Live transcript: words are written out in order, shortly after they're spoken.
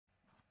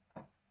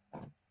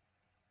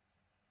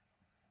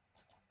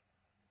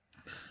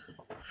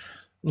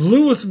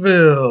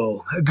Lewisville,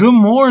 good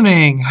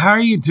morning. How are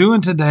you doing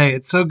today?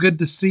 It's so good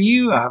to see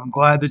you. I'm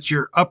glad that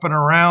you're up and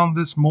around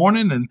this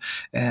morning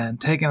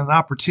and taking an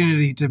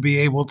opportunity to be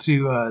able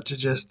to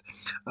just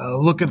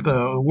look at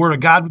the Word of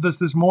God with us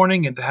this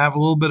morning and to have a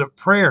little bit of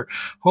prayer.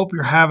 Hope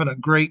you're having a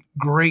great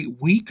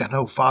week. I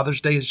know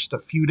Father's Day is just a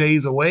few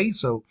days away,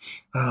 so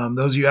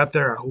those of you out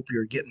there, I hope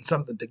you're getting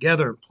something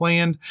together and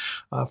planned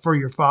for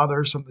your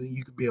father, something that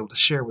you could be able to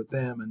share with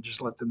them and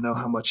just let them know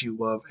how much you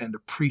love and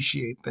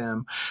appreciate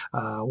them.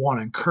 Want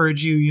to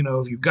encourage you,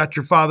 if you've got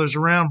your fathers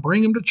around,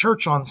 bring them to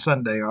church on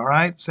Sunday. All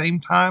right, same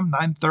time,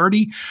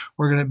 9:30.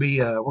 We're gonna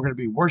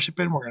be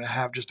worshiping. We're gonna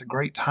have just a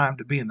great time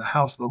to be in the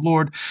house of the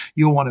Lord.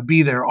 You'll want to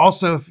be there.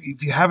 Also,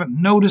 if you haven't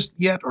noticed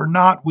yet or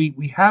not, we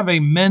have a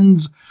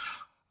men's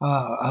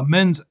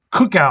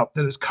cookout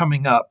that is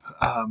coming up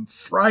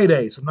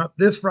Friday. So not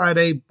this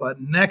Friday, but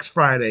next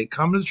Friday.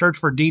 Come to the church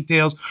for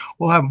details.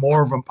 We'll have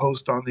more of them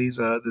post on these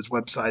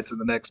websites in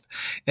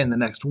the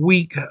next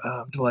week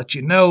to let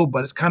you know.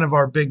 But it's kind of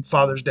our big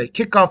Father's Day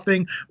kickoff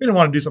thing. We didn't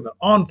want to do something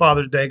on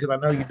Father's Day because I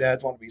know you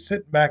dads want to be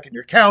sitting back in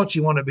your couch.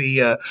 You want to be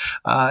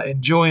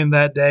enjoying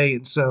that day,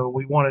 and so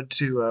we wanted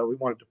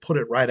to put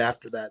it right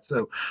after that.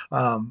 So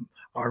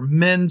our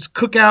men's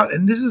cookout,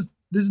 and this is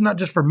not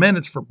just for men,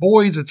 it's for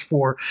boys, it's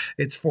for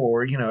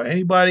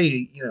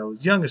anybody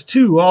as young as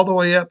 2 all the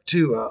way up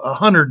to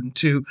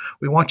 102.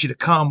 We want you to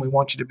come, we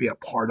want you to be a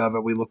part of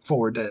it. We look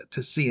forward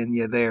to seeing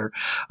you there.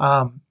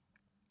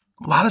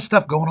 A lot of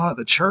stuff going on at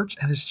the church,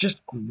 and it's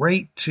just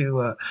great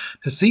to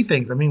see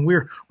things. I mean,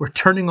 we're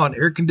turning on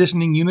air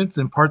conditioning units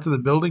in parts of the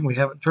building we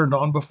haven't turned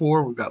on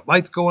before. We've got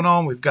lights going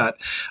on. We've got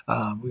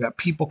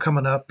people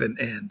coming up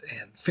and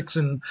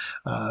fixing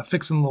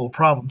little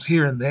problems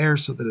here and there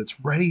so that it's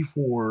ready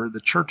for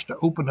the church to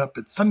open up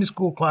its Sunday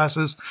school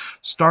classes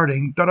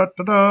starting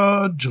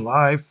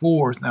July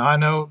 4th. Now I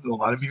know a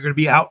lot of you are going to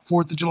be out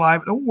 4th of July,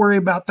 but don't worry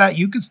about that.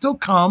 You can still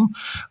come.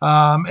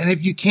 And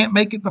if you can't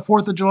make it the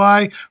 4th of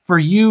July, for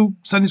you,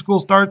 Sunday school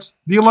starts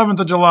the 11th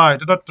of July.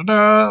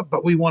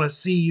 But we want to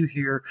see you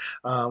here.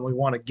 We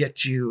want to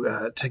get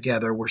you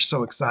together. We're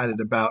so excited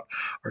about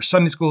our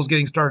Sunday schools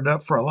getting started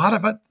up. For a lot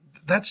of it,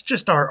 that's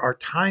just our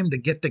time to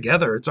get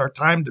together. It's our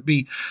time to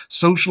be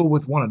social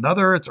with one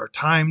another. It's our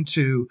time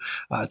to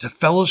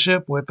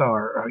fellowship with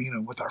our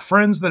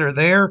friends that are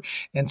there.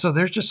 And so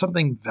there's just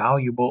something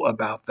valuable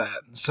about that.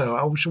 And so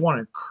I just want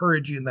to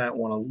encourage you in that,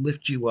 want to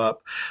lift you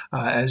up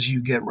as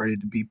you get ready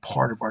to be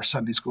part of our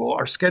Sunday school.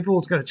 Our schedule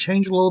is going to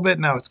change a little bit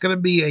now. It's going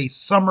to be a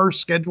summer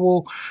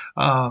schedule.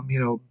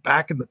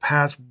 Back in the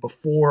past,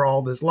 before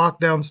all this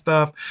lockdown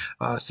stuff,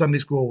 Sunday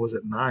school was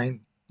at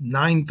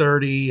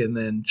 9:30, and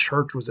then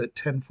church was at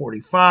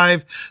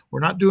 10:45. We're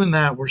not doing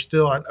that.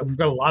 We've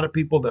got a lot of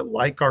people that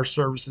like our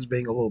services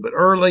being a little bit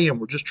early, and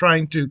we're just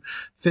trying to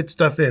fit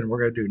stuff in. We're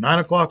going to do 9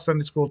 o'clock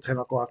Sunday school, 10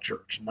 o'clock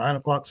church, 9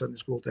 o'clock Sunday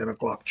school, 10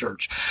 o'clock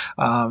church.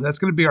 That's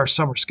going to be our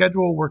summer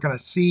schedule. We're going to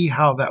see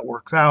how that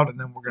works out, and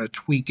then we're going to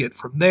tweak it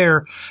from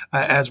there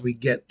as we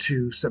get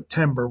to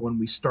September, when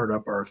we start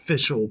up our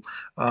official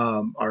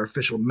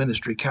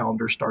ministry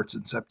calendar starts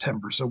in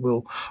September. So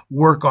we'll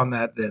work on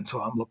that then.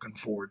 So I'm looking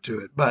forward to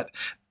it. But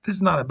this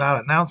is not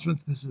about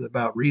announcements. This is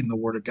about reading the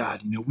Word of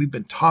God. We've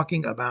been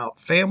talking about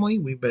family.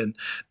 We've been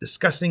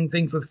discussing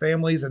things with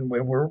families, and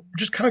we're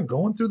just kind of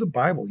going through the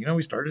Bible.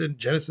 We started in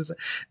Genesis.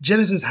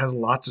 Genesis has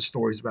lots of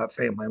stories about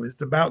family. I mean,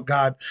 it's about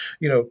God,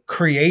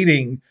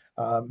 creating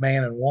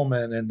man and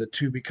woman, and the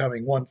two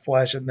becoming one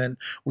flesh. And then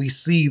we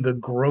see the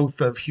growth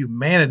of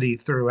humanity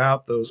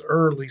throughout those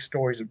early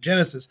stories of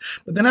Genesis.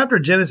 But then after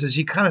Genesis,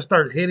 you kind of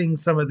start hitting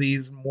some of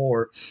these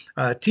more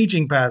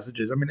teaching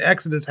passages. I mean,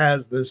 Exodus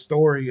has this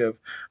story of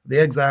the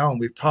exile,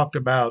 and we've talked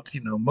about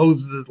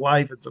Moses'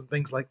 life and some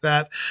things like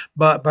that.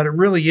 But it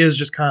really is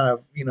just kind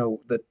of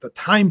the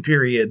time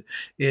period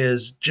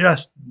is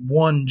just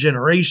one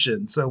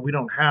generation, so we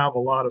don't have a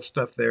lot of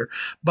stuff there.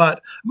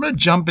 But I'm going to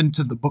jump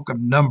into the book of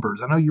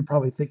Numbers. I know you're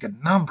probably thinking,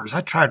 Numbers,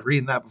 I tried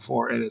reading that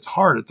before, and it's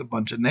hard. It's a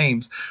bunch of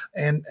names,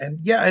 and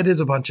yeah, it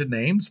is a bunch of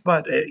names.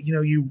 But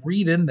you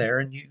read in there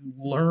and you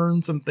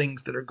learn some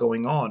things that are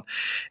going on.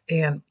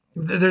 And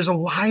there's a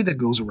lie that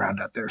goes around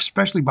out there,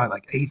 especially by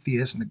like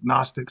atheists and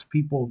agnostics,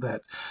 people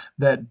that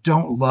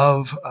don't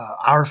love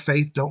our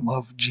faith, don't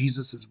love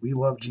Jesus as we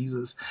love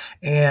Jesus,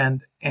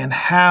 and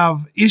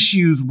have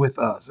issues with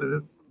us.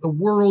 The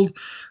world,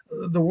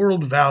 the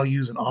world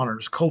values and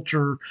honors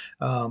culture,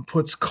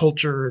 puts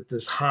culture at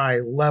this high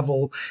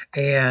level,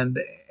 and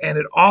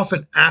it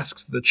often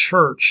asks the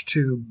church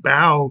to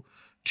bow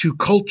to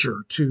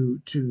culture,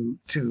 to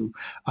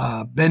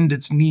bend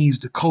its knees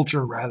to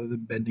culture rather than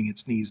bending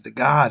its knees to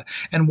God.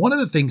 And one of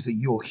the things that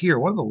you'll hear,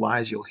 one of the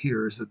lies you'll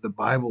hear, is that the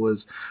Bible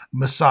is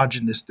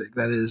misogynistic.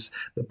 That is,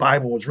 the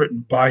Bible was written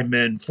by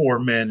men for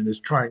men and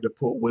is trying to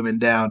put women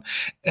down.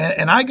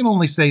 And I can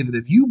only say that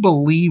if you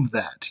believe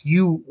that,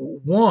 you,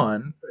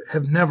 one,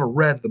 have never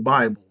read the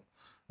Bible.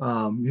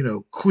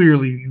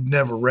 Clearly you've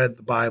never read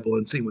the Bible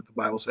and seen what the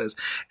Bible says.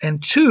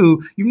 And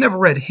two, you've never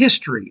read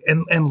history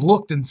and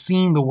looked and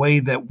seen the way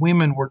that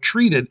women were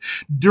treated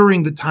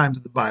during the times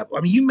of the Bible.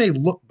 I mean, you may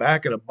look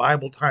back at a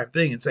Bible time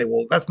thing and say,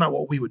 well, that's not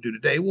what we would do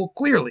today. Well,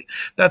 clearly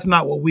that's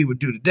not what we would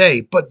do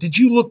today. But did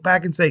you look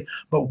back and say,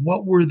 but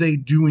what were they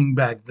doing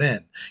back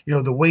then?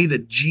 The way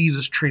that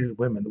Jesus treated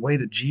women, the way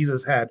that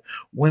Jesus had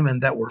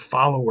women that were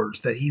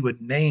followers that he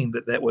would name,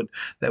 that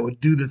would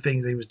do the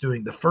things he was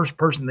doing. The first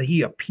person that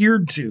he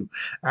appeared to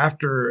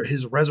after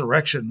his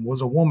resurrection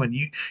was a woman.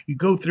 You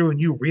go through and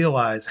you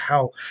realize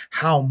how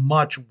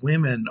much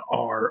women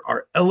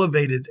are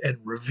elevated and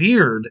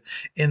revered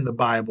in the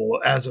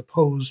Bible as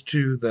opposed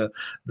to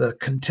the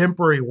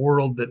contemporary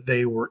world that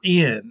they were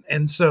in.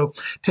 And so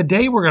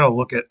today we're going to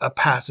look at a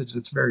passage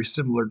that's very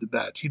similar to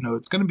that.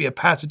 It's going to be a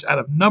passage out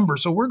of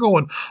Numbers. So we're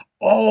going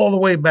all the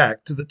way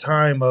back to the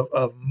time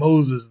of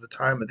Moses, the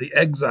time of the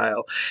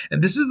exile.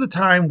 And this is the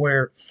time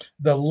where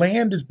the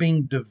land is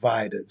being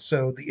divided.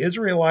 So the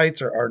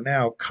Israelites are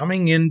now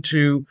coming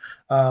into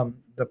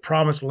the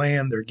promised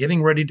land. They're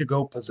getting ready to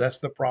go possess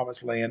the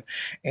promised land,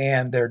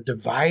 and they're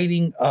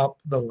dividing up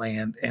the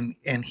land.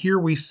 And here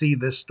we see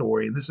this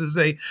story. This is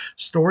a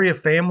story of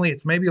family.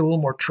 It's maybe a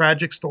little more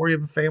tragic story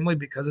of a family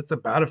because it's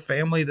about a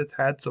family that's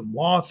had some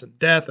loss and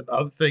death and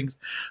other things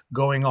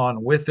going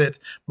on with it.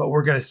 But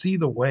we're going to see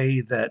the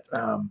way that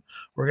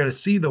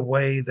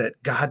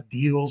God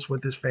deals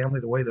with this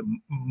family, the way that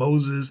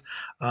Moses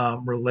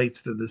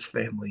relates to this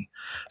family.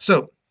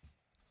 So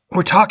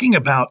we're talking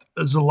about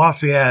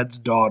Zelophehad's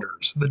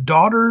daughters. The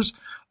daughters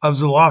of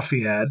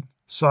Zelophehad,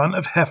 son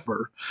of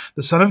Hepher,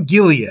 the son of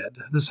Gilead,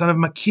 the son of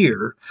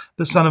Machir,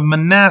 the son of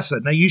Manasseh.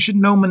 Now you should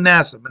know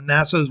Manasseh.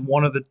 Manasseh is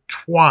one of the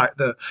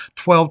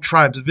 12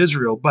 tribes of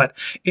Israel. But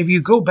if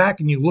you go back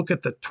and you look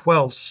at the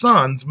 12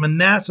 sons,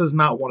 Manasseh is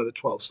not one of the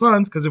 12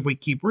 sons, because if we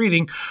keep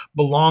reading,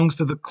 belongs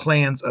to the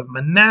clans of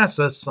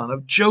Manasseh, son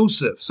of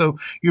Joseph. So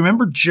you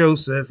remember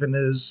Joseph and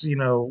his,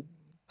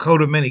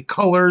 coat of many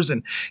colors,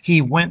 and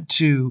he went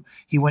to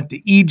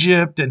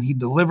Egypt and he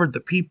delivered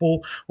the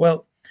people.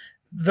 Well,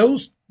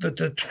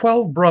 the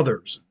 12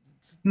 brothers,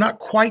 it's not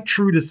quite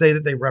true to say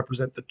that they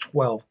represent the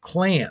 12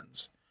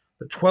 clans.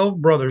 The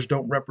 12 brothers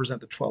don't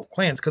represent the 12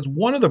 clans, because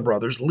one of the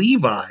brothers,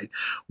 Levi,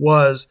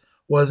 was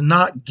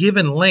not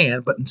given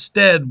land, but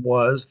instead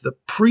was the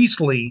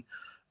priestly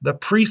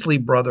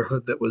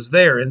brotherhood that was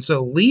there. And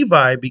so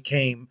Levi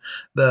became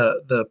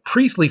the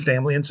priestly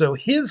family. And so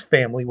his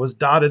family was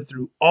dotted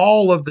through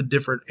all of the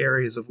different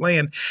areas of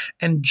land.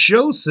 And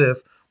Joseph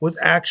was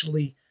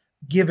actually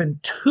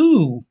given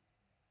two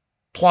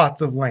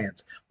plots of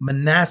lands,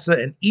 Manasseh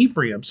and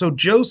Ephraim. So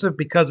Joseph,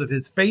 because of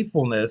his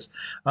faithfulness,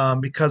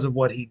 because of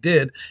what he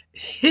did,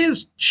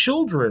 his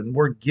children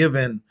were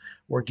given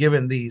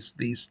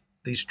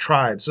these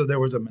tribes. So there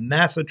was a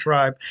Manasseh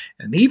tribe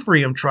and an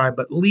Ephraim tribe,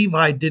 but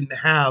Levi didn't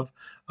have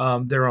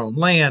their own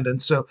land. And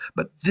so,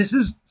 but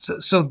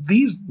so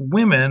these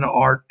women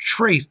are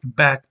traced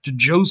back to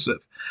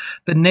Joseph.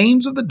 The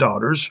names of the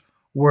daughters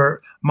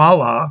were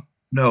Mahlah,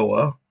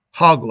 Noah,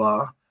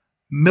 Hoglah,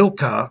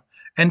 Milcah,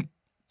 and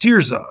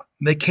Tirzah.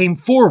 They came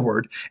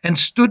forward and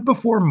stood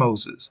before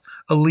Moses,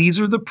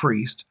 Eleazar the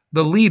priest,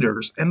 the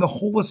leaders, and the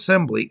whole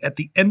assembly at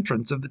the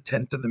entrance of the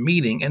tent of the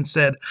meeting, and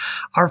said,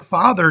 our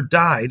father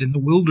died in the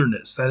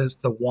wilderness, that is,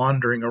 the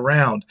wandering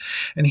around,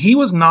 and he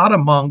was not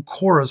among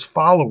Korah's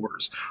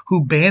followers,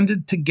 who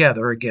banded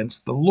together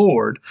against the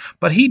Lord,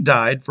 but he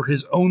died for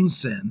his own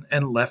sin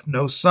and left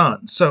no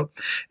son. So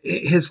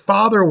his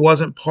father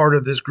wasn't part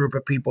of this group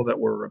of people that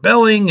were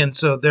rebelling, and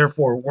so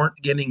therefore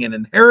weren't getting an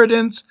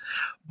inheritance,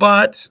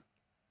 but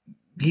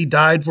he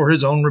died for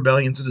his own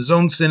rebellions and his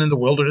own sin in the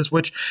wilderness,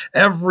 which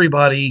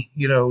everybody,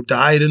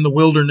 died in the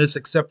wilderness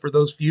except for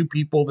those few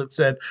people that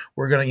said,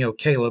 we're going to,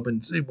 Caleb,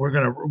 and we're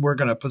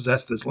going to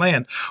possess this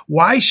land.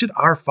 Why should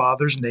our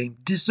father's name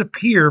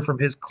disappear from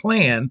his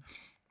clan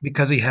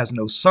because he has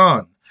no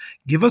son?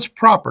 Give us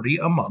property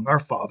among our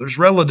father's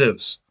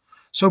relatives.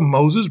 So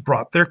Moses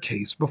brought their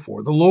case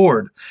before the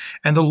Lord.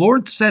 And the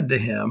Lord said to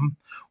him,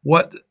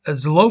 what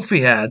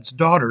Zelophehad's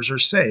daughters are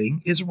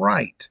saying is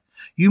right.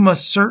 You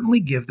must certainly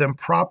give them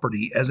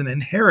property as an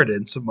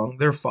inheritance among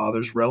their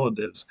father's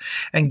relatives,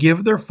 and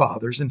give their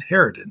father's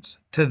inheritance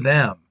to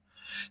them.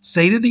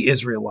 Say to the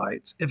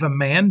Israelites, if a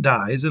man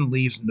dies and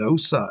leaves no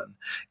son,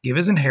 give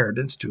his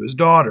inheritance to his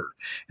daughter.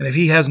 And if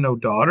he has no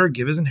daughter,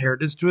 give his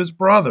inheritance to his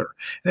brother.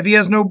 And if he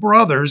has no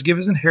brothers, give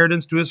his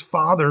inheritance to his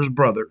father's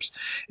brothers.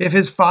 If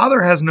his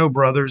father has no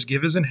brothers,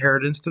 give his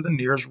inheritance to the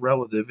nearest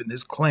relative in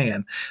his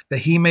clan, that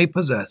he may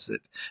possess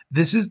it.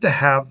 This is to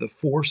have the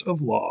force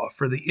of law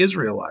for the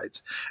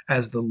Israelites,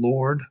 as the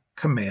Lord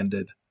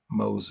commanded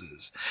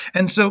Moses.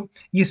 And so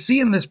you see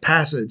in this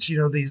passage,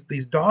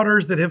 these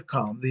daughters that have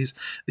come, these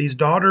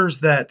daughters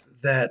that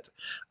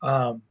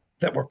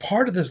were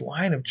part of this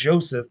line of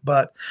Joseph,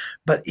 but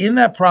in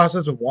that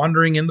process of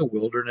wandering in the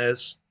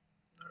wilderness,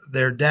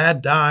 their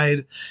dad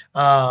died,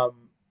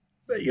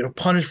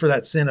 punished for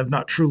that sin of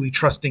not truly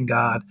trusting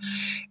God,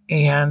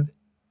 and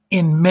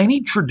In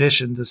many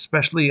traditions,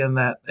 especially in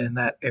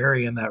that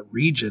area, in that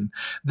region,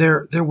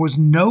 there was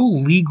no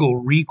legal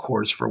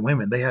recourse for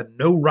women. They had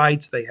no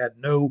rights. They had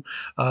no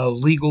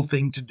legal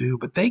thing to do.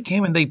 But they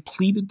came and they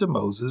pleaded to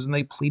Moses and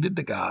they pleaded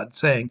to God,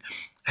 saying,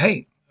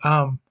 "Hey,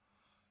 our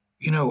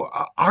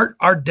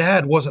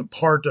dad wasn't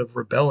part of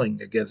rebelling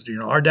against,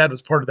 our dad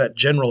was part of that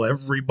general,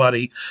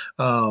 everybody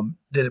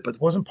did it, but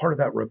wasn't part of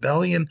that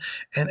rebellion,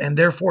 and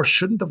therefore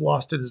shouldn't have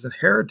lost it as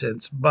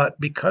inheritance. But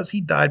because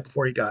he died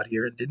before he got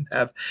here and didn't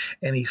have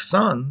any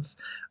sons,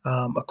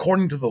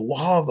 according to the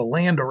law of the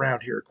land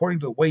around here, according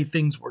to the way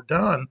things were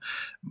done,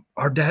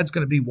 our dad's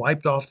going to be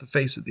wiped off the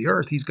face of the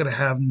earth. He's going to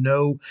have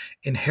no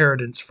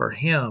inheritance for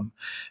him.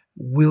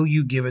 Will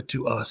you give it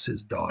to us,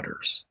 his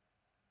daughters?"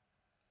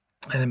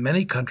 And in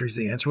many countries,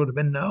 the answer would have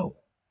been no.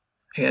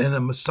 And in a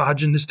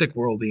misogynistic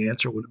world, the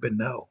answer would have been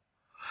no.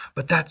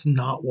 But that's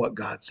not what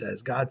God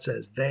says. God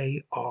says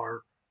they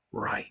are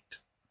right.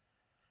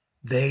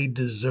 They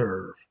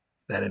deserve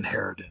that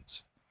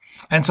inheritance.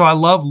 And so I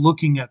love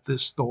looking at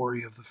this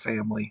story of the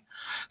family,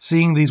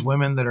 seeing these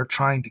women that are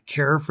trying to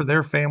care for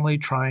their family,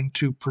 trying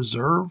to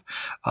preserve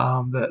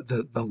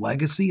the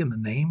legacy and the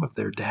name of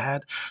their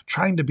dad,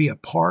 trying to be a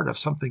part of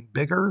something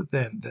bigger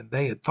than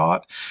they had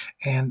thought.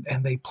 And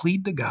they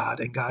plead to God,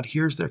 and God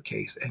hears their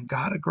case, and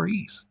God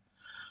agrees.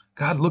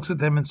 God looks at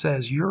them and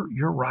says, "You're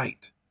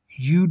right.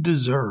 You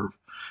deserve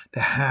to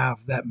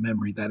have that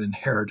memory, that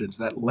inheritance,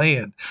 that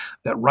land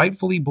that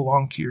rightfully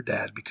belonged to your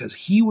dad because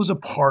he was a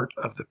part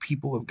of the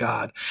people of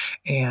God.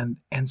 And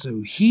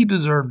so he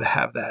deserved to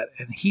have that,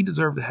 and he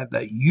deserved to have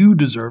that. You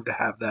deserve to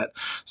have that,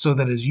 so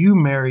that as you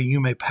marry, you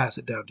may pass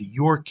it down to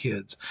your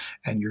kids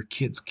and your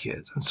kids'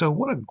 kids." And so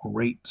what a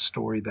great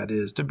story that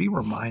is, to be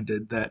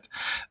reminded that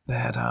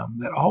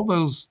all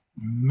those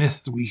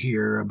myths we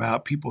hear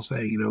about people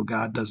saying,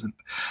 God doesn't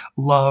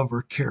love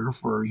or care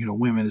for,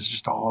 women, is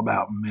just all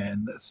about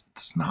men.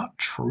 That's not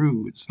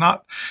true. It's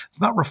not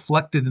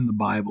reflected in the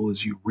Bible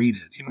as you read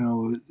it.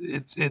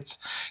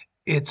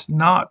 It's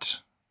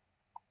not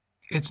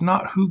it's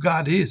not who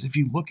God is. If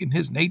you look in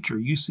his nature,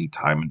 you see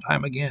time and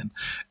time again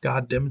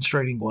God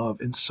demonstrating love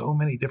in so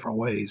many different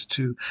ways,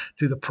 to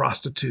the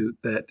prostitute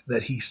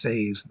that he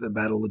saves, the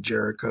Battle of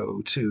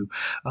Jericho, to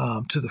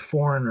the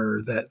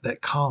foreigner that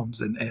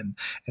comes and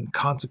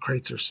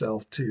consecrates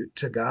herself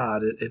to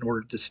God in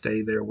order to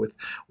stay there with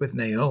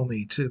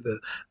Naomi, to the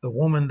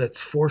woman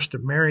that's forced to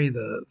marry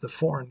the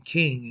foreign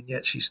king, and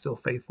yet she's still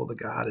faithful to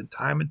God. And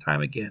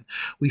time again,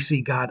 we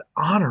see God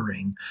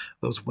honoring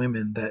those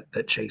women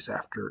that chase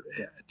after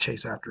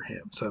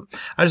him. So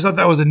I just thought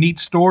that was a neat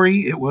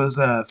story. It was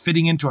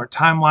fitting into our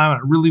timeline.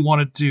 I really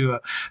wanted to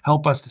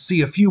help us to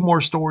see a few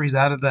more stories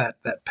out of that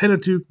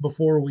Pentateuch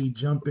before we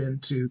jump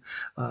into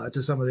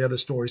to some of the other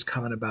stories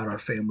coming about our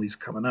families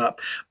coming up.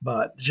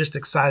 But just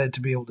excited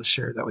to be able to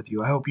share that with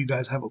you. I hope you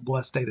guys have a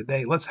blessed day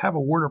today. Let's have a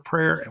word of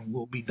prayer and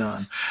we'll be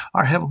done.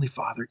 Our Heavenly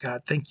Father,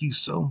 God, thank you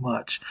so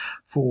much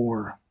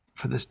for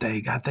this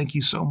day. God, thank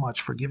you so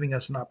much for giving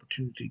us an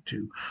opportunity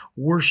to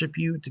worship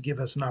you, to give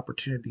us an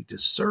opportunity to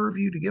serve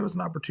you, to give us an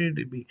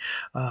opportunity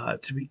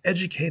to be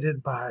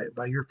educated by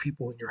your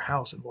people in your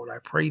house. And Lord, I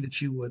pray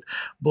that you would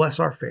bless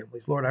our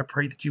families. Lord, I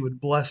pray that you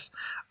would bless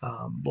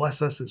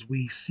us as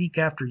we seek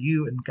after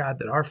you, and God,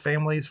 that our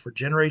families for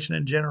generation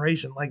and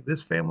generation, like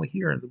this family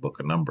here in the book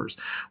of Numbers,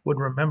 would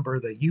remember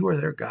that you are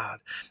their God,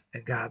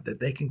 and God, that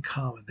they can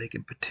come and they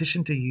can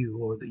petition to you,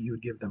 Lord, that you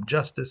would give them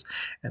justice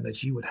and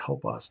that you would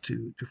help us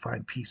to find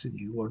peace in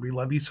you. Lord, we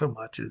love you so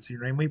much. It's in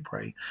your name we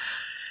pray.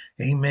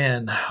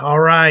 Amen. All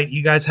right.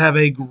 You guys have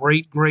a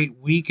great, great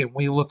week, and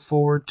we look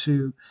forward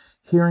to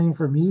hearing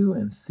from you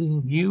and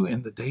seeing you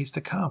in the days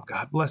to come.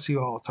 God bless you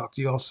all. Talk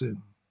to you all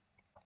soon.